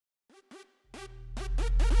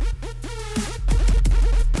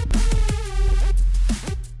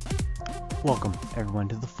Welcome, everyone,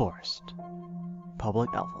 to the forest. Public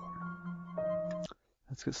Alpha.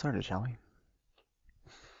 Let's get started, shall we?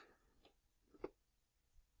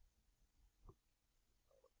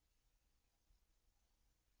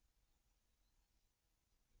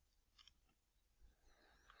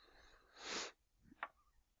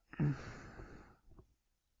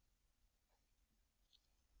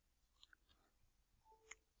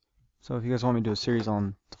 So if you guys want me to do a series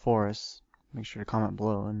on the forest, make sure to comment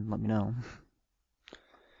below and let me know.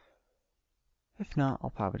 If not, I'll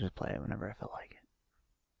probably just play it whenever I feel like it.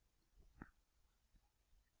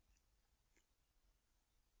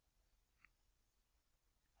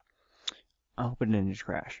 I hope it didn't just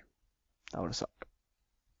crash. That would have sucked.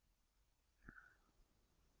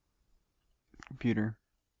 Computer.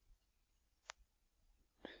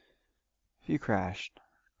 If you crashed,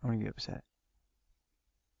 I'm gonna get upset.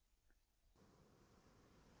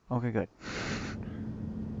 Okay, good.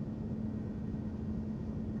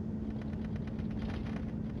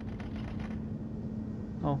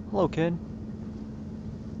 Oh, hello, kid.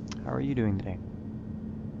 How are you doing today?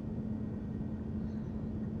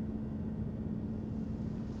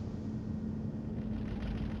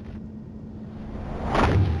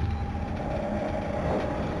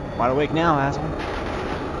 Wide awake now, asshole.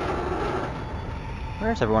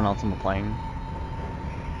 Where's everyone else on the plane?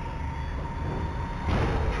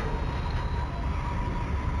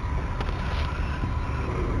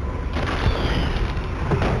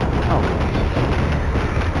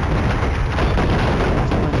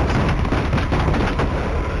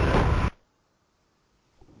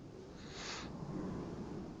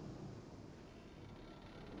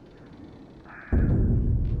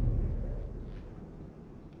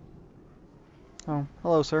 Oh,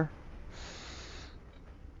 hello, sir.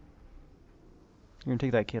 You're gonna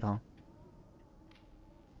take that kid, huh?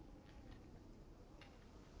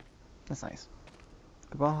 That's nice.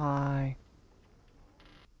 Goodbye.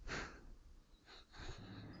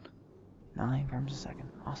 9 frames a second.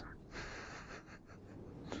 Awesome.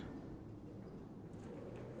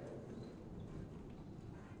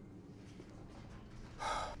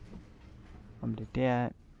 I'm gonna do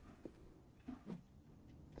that.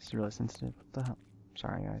 This is really sensitive. What the hell?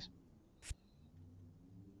 Sorry, guys.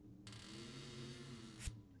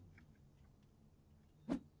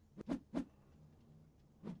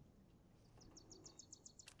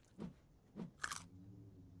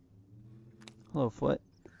 Hello, foot.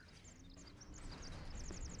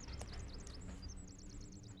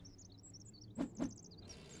 I'm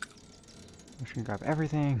just gonna grab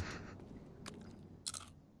everything.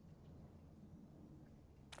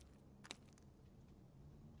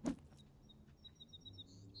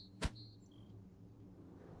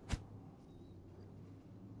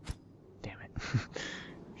 Damn it.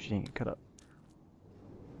 She didn't get cut up.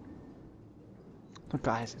 Look,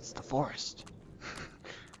 guys, it's the forest.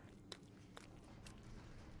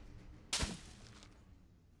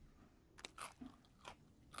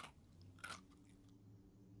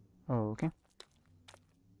 Oh, okay.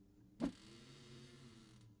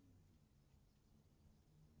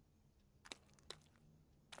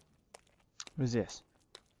 What is this?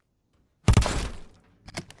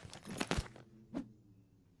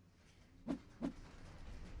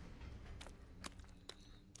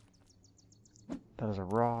 That is a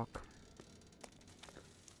rock.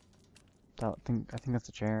 I think that's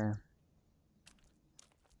a chair.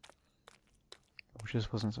 Which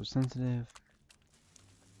just wasn't so sensitive.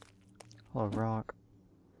 Hello, rock.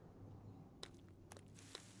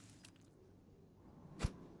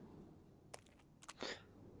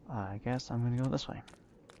 I guess I'm gonna go this way.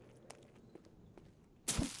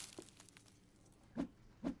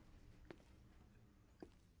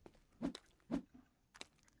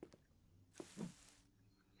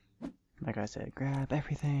 Like I said, grab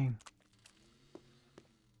everything.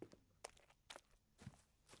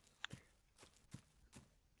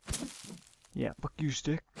 Yeah, fuck you,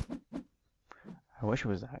 stick. I wish it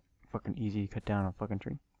was that fucking easy to cut down a fucking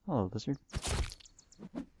tree. Hello, lizard.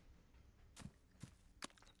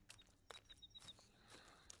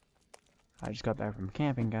 I just got back from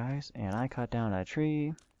camping, guys, and I cut down a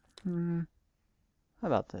tree.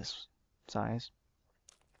 About this size.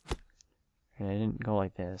 And it didn't go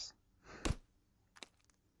like this.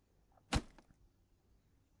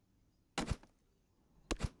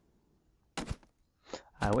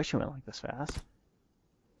 I wish it went like this fast.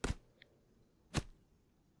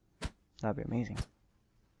 That'd be amazing.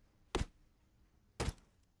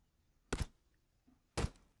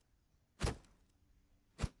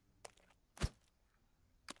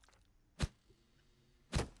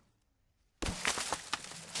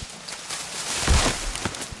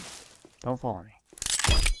 Don't follow me.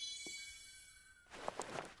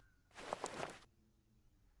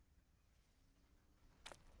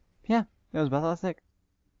 Yeah, it was about that thick.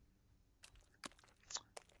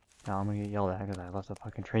 Now I'm gonna get yelled at because I left the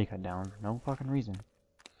fucking tree cut down for no fucking reason.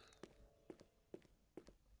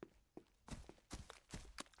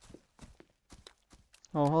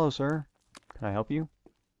 Oh, hello, sir. Can I help you?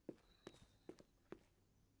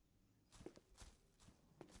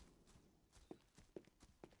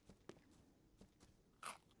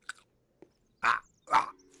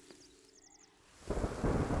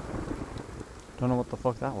 Don't know what the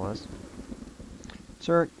fuck that was.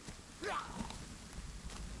 Sir.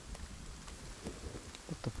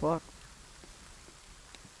 What the fuck?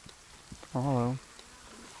 Oh, hello.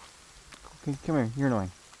 Okay, come here. You're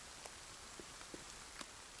annoying.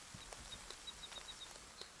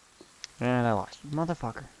 And I lost.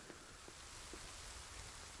 Motherfucker.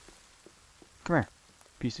 Come here.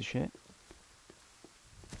 Piece of shit.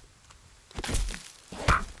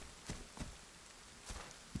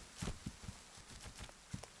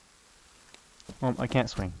 Well, I can't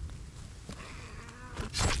swing.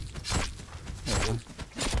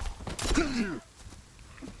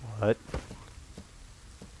 What?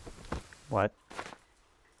 What?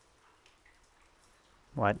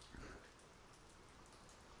 What?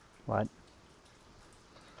 What?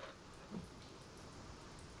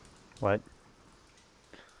 What?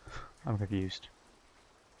 I'm confused.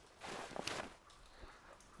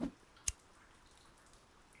 What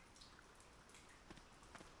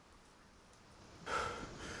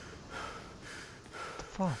the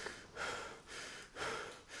fuck?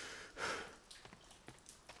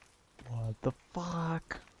 What the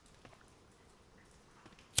fuck?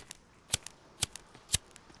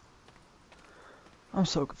 I'm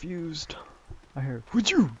so confused. I heard, would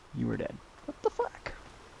you? You were dead. What the fuck?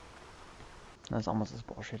 That's almost as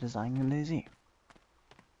bullshit as dying in DayZ.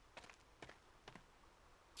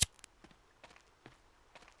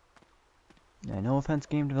 Yeah, no offense,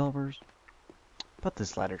 game developers, but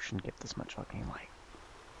this ladder shouldn't get this much fucking light.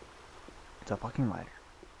 It's a fucking ladder.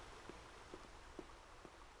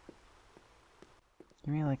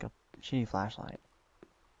 Give me like a shitty flashlight.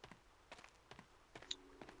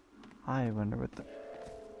 I wonder what the...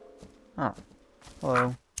 Oh.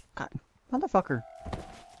 Hello. God. Motherfucker.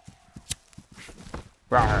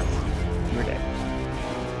 Rawr. You're dead.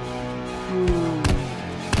 Ooh.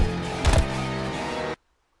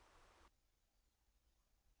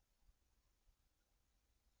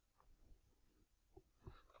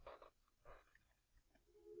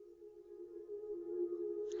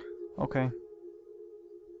 Okay.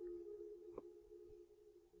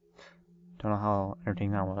 Don't know how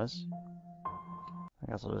entertaining that was.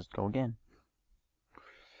 I guess I'll just go again.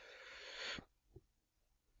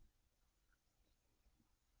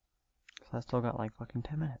 So I still got like fucking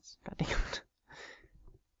 10 minutes. God damn it.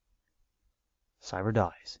 Cyber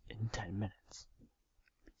dies in 10 minutes.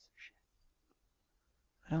 Piece of shit.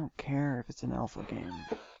 I don't care if it's an alpha game.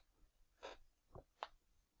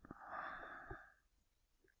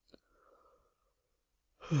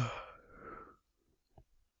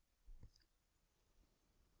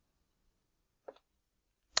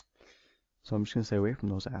 So I'm just gonna stay away from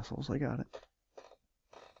those assholes. I got it.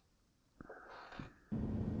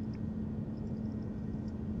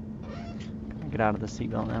 Can I get out of the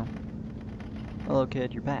seatbelt now? Hello,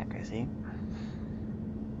 kid. You're back. I see.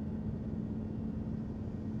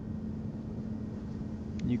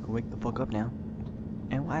 You can wake the fuck up now.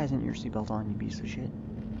 And why isn't your seatbelt on, you piece of shit?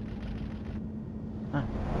 Oh,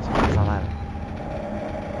 it's not either.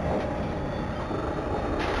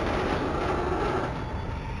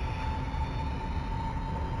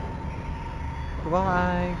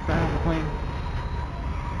 Goodbye, fly out of the plane.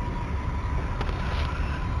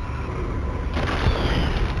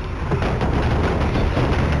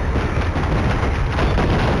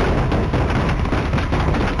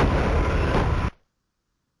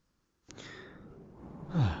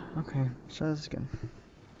 Okay, let's try this again.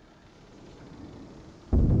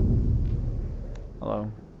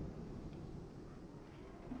 Hello.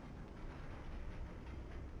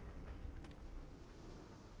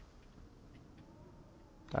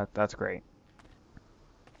 That's great.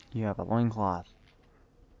 You have a loincloth.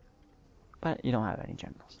 But you don't have any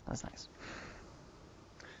genitals. That's nice.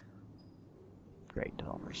 Great,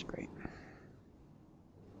 developers, great.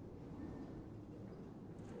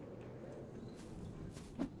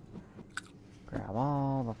 Grab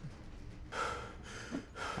all the...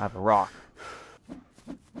 I have a rock.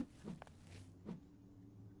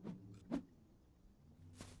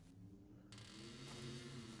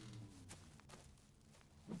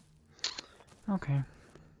 Okay.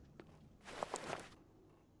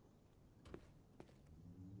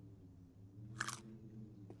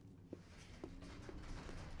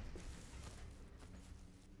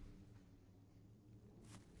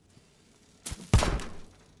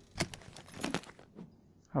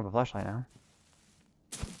 have a flashlight now.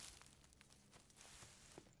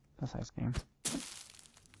 That's a nice game.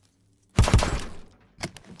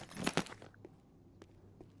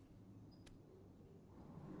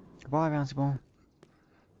 Goodbye, bouncy ball.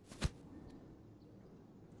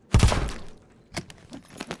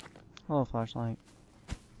 Hello, flashlight.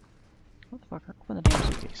 What the fuck? Open the damn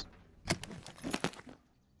suitcase.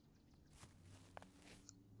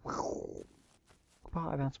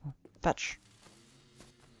 Goodbye, bouncy ball. Fetch.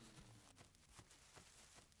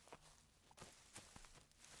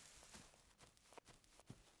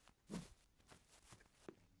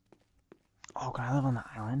 Oh, can I live on the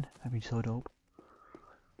island? That'd be so dope.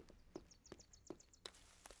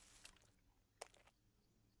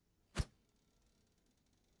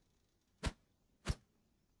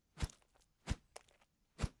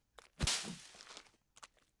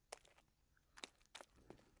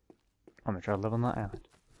 I'm gonna try to live on that island.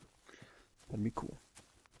 That'd be cool.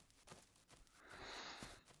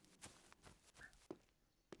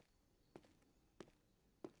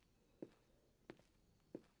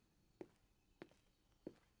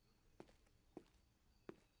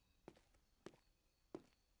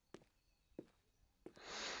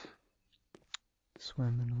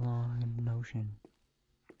 Swimming along in the ocean.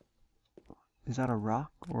 Is that a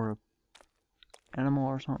rock or a animal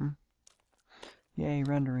or something? Yay,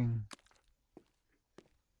 rendering.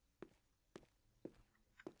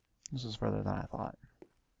 This is further than I thought.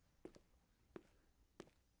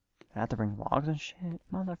 I have to bring logs and shit?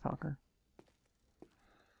 Motherfucker.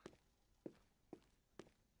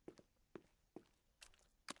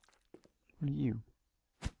 What are you?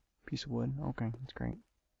 Piece of wood? Okay, that's great.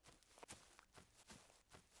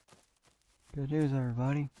 Good news,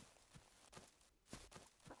 everybody.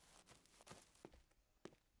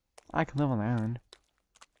 I can live on the island.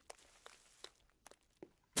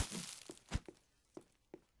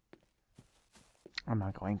 I'm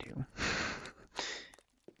not going to.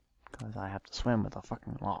 Because I have to swim with a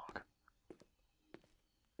fucking log.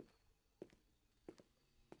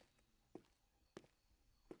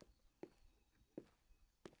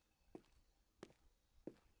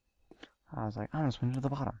 I was like, I'm gonna swim to the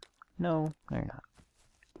bottom. No, you're not.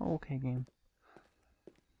 Okay, game.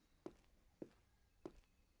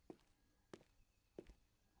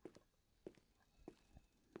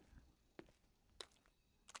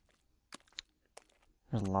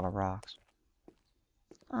 There's a lot of rocks.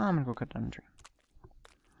 I'm gonna go cut down a tree.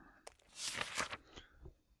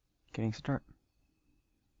 Getting start.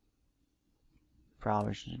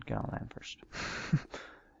 Probably should get on land first.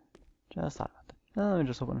 Just thought about that. No, let me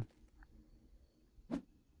just open.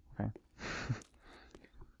 Okay.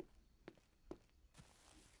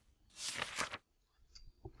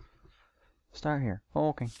 Start here. Oh,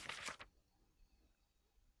 okay.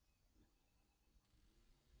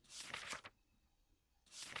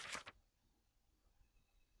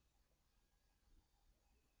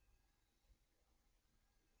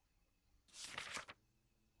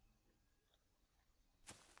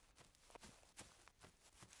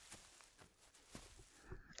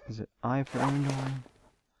 Is it I for ennjoy?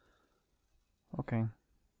 Okay.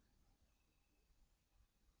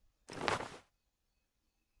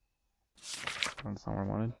 That's not what I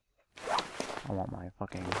wanted. I want my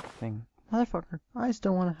fucking thing. Motherfucker, I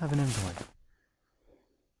still want to have an ennjoy.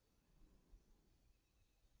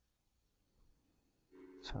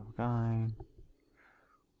 So, guy.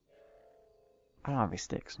 I don't have any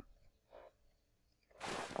sticks.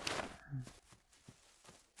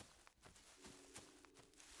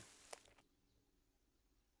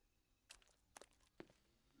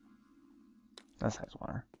 That's ice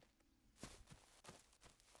water.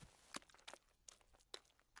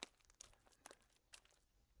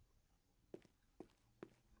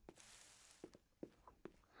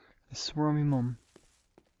 I swear me mum.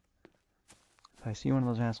 If I see one of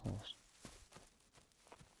those assholes.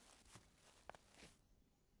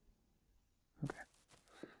 Okay.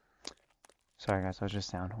 Sorry guys, I was just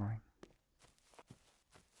sound whoring.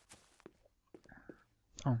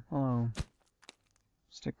 Oh, hello.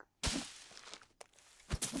 Stick.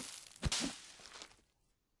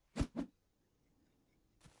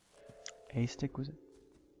 A stick was it?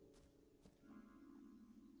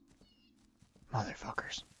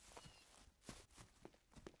 Motherfuckers.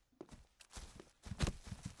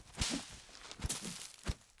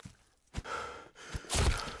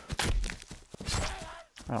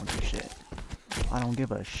 I don't do shit. I don't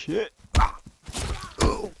give a shit.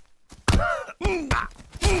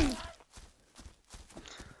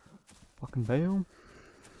 Fucking bail.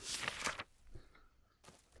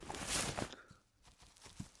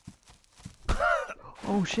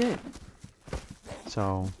 Oh shit.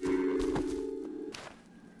 So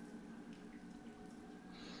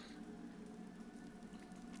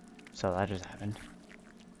that just happened.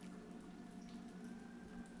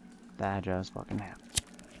 That just fucking happened.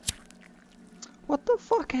 What the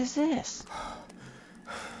fuck is this?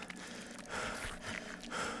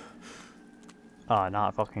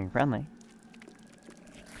 Not fucking friendly.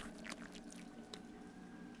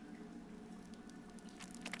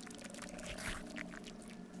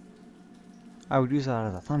 I would use that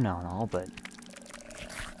as a thumbnail and all, but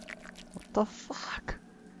what the fuck?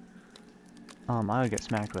 I would get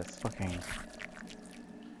smacked with fucking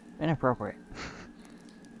inappropriate.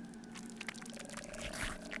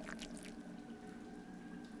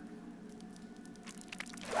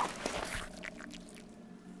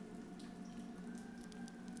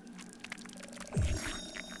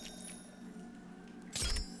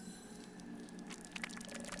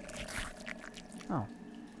 Oh.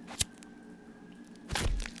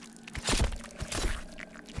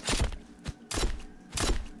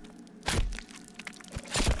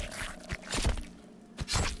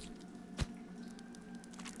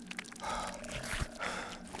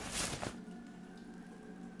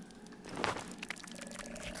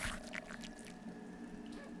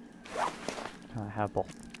 I have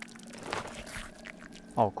both.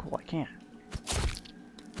 Oh, cool, I can.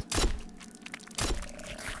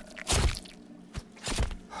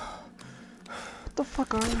 What the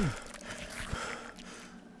fuck are you?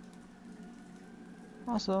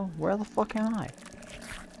 Also, where the fuck am I?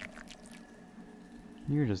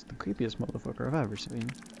 You're just the creepiest motherfucker I've ever seen.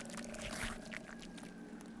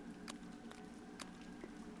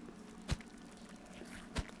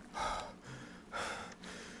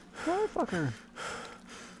 Motherfucker!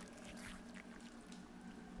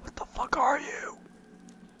 What the fuck are you?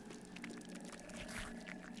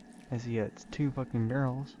 I see it's two fucking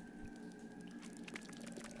girls.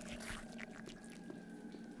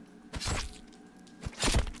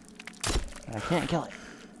 I can't kill it.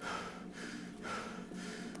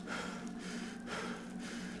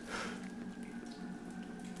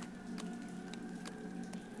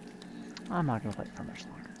 I'm not gonna play for much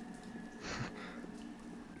longer.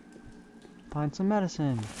 Find some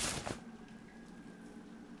medicine.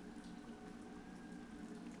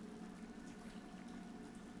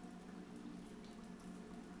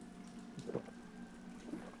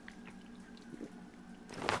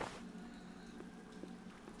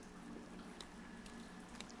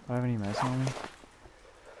 Do I have any medicine on me?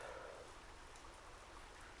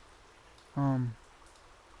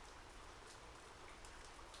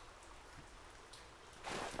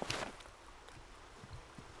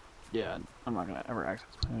 Yeah, I'm not gonna ever access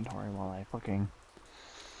my inventory while I fucking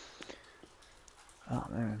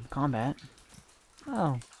combat.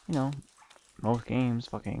 Oh, you know, most games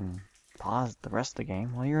fucking pause the rest of the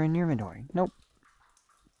game while you're in your inventory. Nope.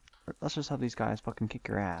 Let's just have these guys fucking kick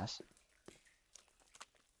your ass.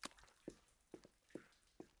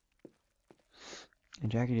 And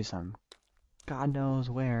Jackie to some God knows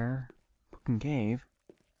where fucking cave.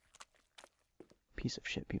 Piece of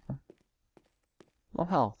shit, people. Low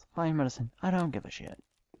health. Find medicine. I don't give a shit.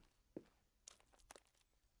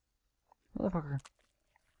 Motherfucker.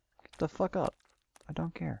 Get the fuck up. I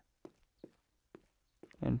don't care.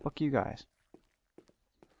 And fuck you guys.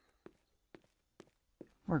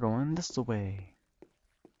 We're going this way.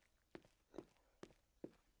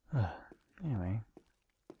 Anyway.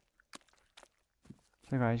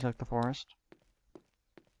 So guys, you like the forest?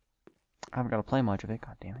 I haven't got to play much of it,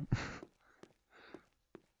 god damn it.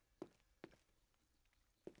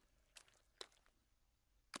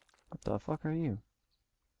 What the fuck are you?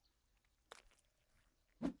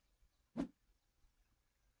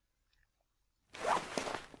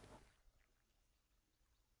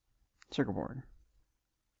 Circuit board.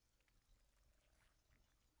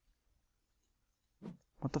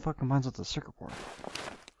 What the fuck combines with the circuit board?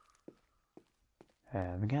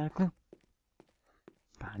 Haven't got a clue.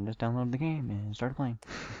 I just downloaded the game and started playing.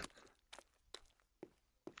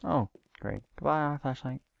 Oh, great. Goodbye,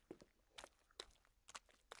 flashlight.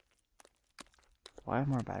 Do I have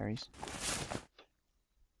more batteries?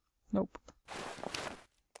 Nope.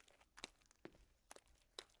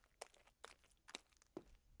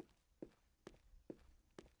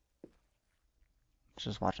 Let's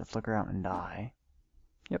just watch it flicker out and die.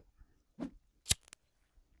 Yep.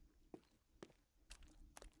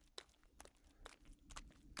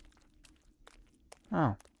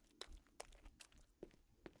 Oh. I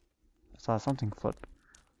saw something flip.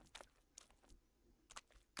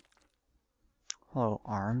 Hello,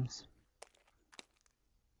 arms.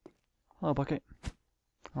 Hello, bucket.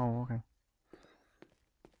 Oh, okay.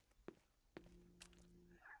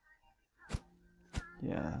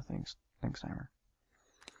 Yeah, thanks, Timer.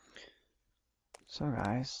 So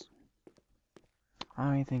guys,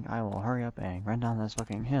 I think I will hurry up and run down this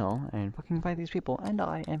fucking hill and fucking fight these people and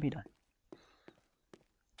die and be done.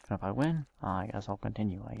 And if I win, I guess I'll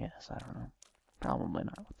continue, I guess. I don't know. Probably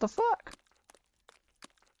not. What the fuck?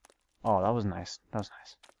 Oh, that was nice. That was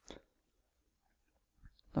nice.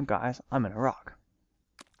 Look, guys, I'm in a rock.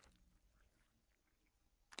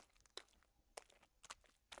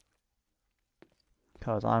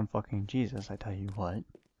 Cause I'm fucking Jesus, I tell you what.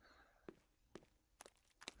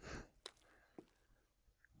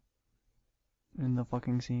 In the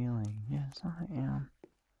fucking ceiling. Yes, I am.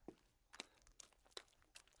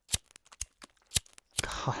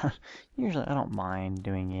 God, usually I don't mind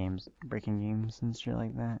doing games, breaking games and shit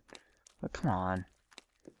like that. But come on.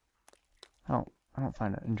 I don't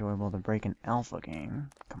find it enjoyable to break an alpha game.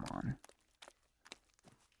 Come on.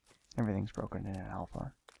 Everything's broken in an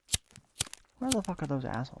alpha. Where the fuck are those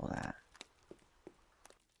assholes at?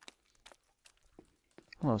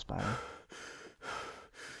 Hello, Spider.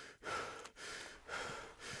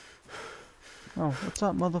 Oh, what's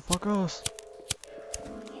up, motherfuckers?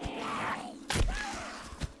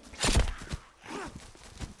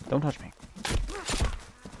 Don't touch me.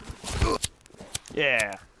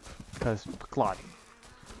 Yeah, because Claude.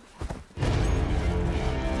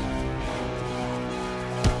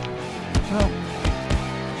 Well,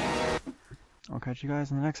 I'll catch you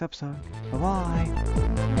guys in the next episode. Bye-bye.